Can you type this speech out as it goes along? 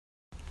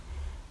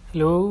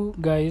Hello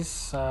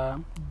guys,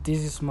 this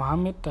is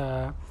Mohammed.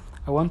 I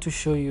want to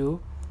show you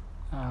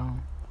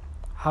um,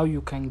 how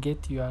you can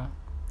get your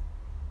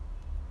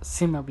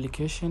SIM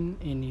application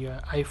in your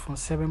iPhone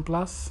 7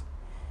 Plus.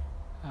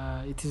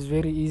 It is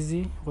very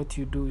easy. What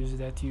you do is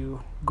that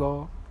you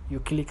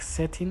click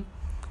setting,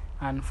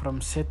 and from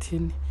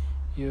setting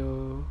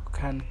you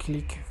can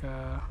click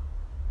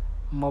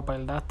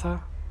mobile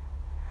data,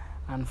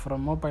 and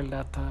from mobile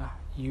data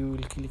you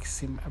will click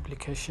SIM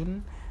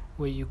application,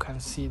 where you can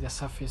see the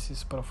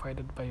services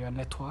provided by your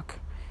network,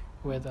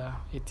 whether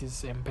it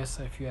is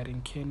mpesa if you are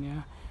in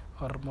Kenya,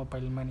 or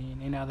mobile money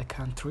in any other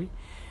country.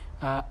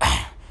 uh,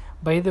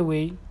 by the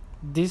way,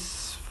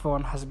 this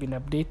phone has been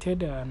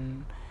updated,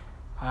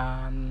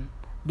 and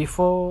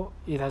before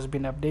it has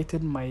been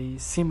updated, my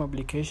SIM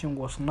application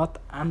was not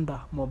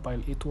under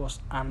mobile, it was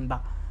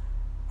under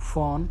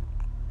phone.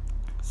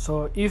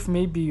 So if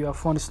maybe your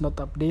phone is not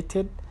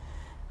updated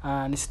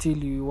and still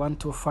you want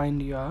to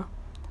find your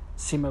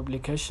SIM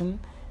application,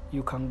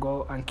 you can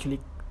go and click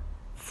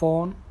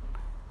phone,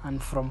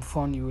 and from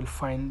phone you will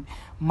find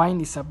mine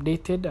is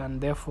updated,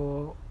 and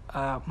therefore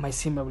my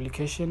SIM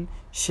application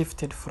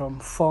shifted from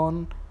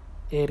phone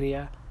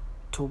area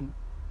to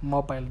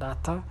mobile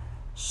data.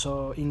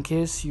 So in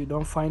case you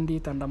don't find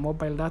it under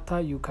mobile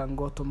data, you can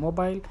go to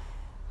mobile.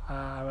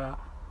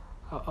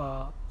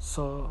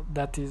 So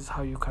that is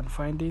how you can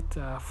find it.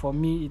 For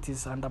me, it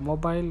is under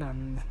mobile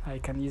and I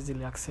can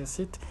easily access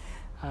it.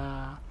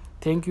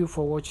 Thank you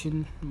for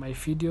watching my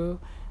video.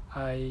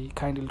 I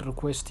kindly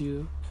request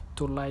you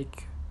to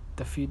like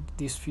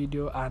this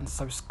video and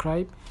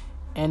subscribe.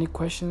 Any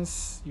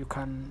questions you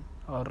can,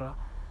 or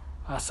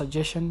a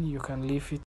suggestion, you can leave it